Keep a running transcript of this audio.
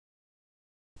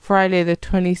Friday the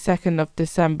 22nd of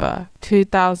December,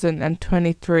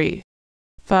 2023.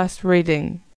 First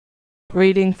reading.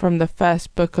 Reading from the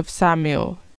first book of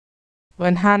Samuel.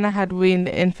 When Hannah had weaned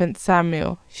the infant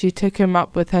Samuel, she took him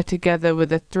up with her together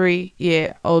with a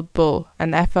 3-year-old bull,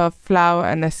 an ephah of flour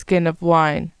and a skin of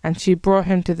wine, and she brought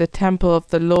him to the temple of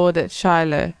the Lord at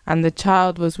Shiloh, and the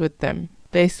child was with them.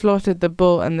 They slaughtered the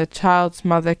bull, and the child's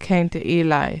mother came to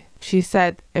Eli. She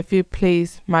said, "If you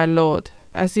please, my lord,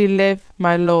 as you live,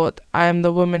 my lord, I am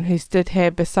the woman who stood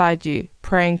here beside you,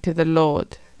 praying to the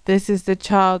Lord. This is the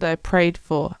child I prayed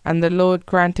for, and the Lord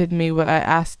granted me what I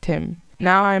asked him.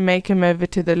 Now I make him over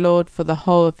to the Lord for the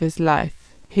whole of his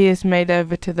life. He is made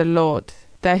over to the Lord."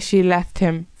 There she left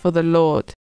him for the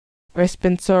Lord.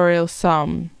 Responsorial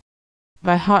Psalm.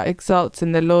 My heart exalts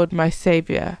in the Lord my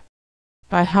Saviour.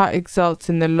 My heart exalts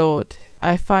in the Lord.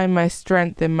 I find my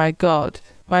strength in my God.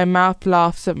 My mouth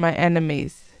laughs at my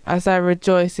enemies, as I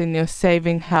rejoice in your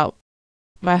saving help.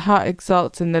 My heart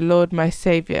exalts in the Lord my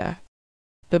Saviour.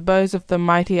 The bows of the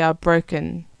mighty are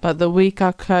broken, but the weak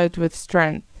are clothed with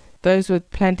strength. Those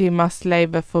with plenty must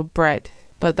labor for bread,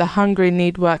 but the hungry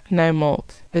need work no more.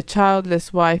 The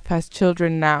childless wife has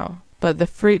children now, but the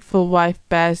fruitful wife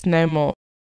bears no more.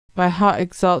 My heart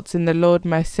exalts in the Lord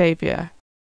my Saviour.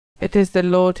 It is the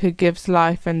Lord who gives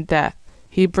life and death.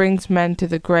 He brings men to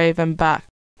the grave and back.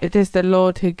 It is the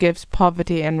Lord who gives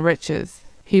poverty and riches.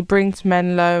 He brings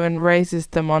men low and raises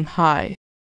them on high.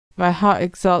 My heart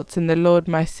exalts in the Lord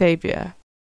my Saviour.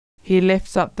 He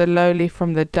lifts up the lowly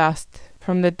from the dust.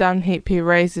 From the dung heap he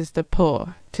raises the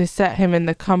poor, to set him in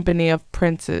the company of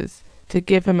princes, to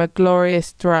give him a glorious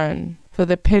throne. For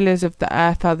the pillars of the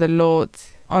earth are the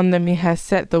Lord's, on them he has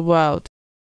set the world.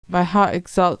 My heart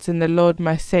exalts in the Lord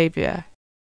my Saviour.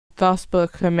 Gospel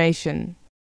acclamation.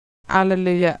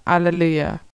 Alleluia,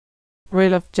 alleluia.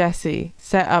 Rule of Jesse,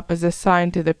 set up as a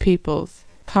sign to the peoples,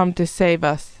 come to save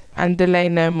us, and delay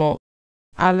no more.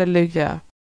 Alleluia.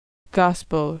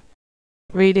 Gospel.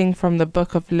 Reading from the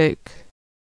book of Luke.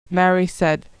 Mary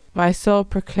said, "My soul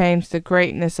proclaims the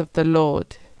greatness of the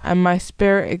Lord, and my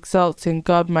spirit exalts in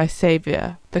God my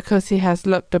Saviour, because he has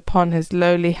looked upon his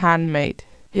lowly handmaid.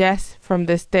 Yes, from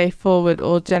this day forward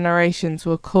all generations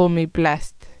will call me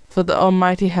blessed, for the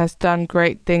Almighty has done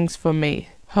great things for me.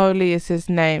 Holy is his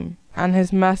name, and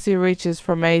his mercy reaches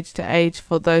from age to age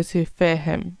for those who fear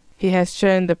him. He has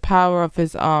shown the power of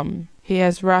his arm. He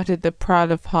has routed the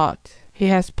proud of heart. He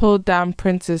has pulled down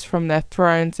princes from their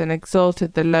thrones and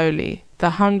exalted the lowly.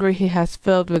 The hungry he has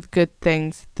filled with good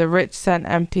things, the rich sent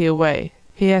empty away.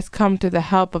 He has come to the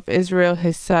help of Israel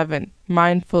his servant,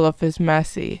 mindful of his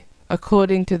mercy,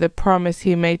 according to the promise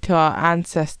he made to our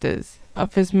ancestors,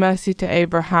 of his mercy to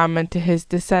Abraham and to his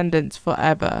descendants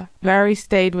forever." Mary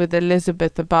stayed with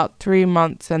Elizabeth about 3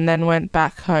 months and then went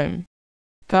back home.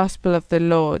 Gospel of the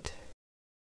Lord.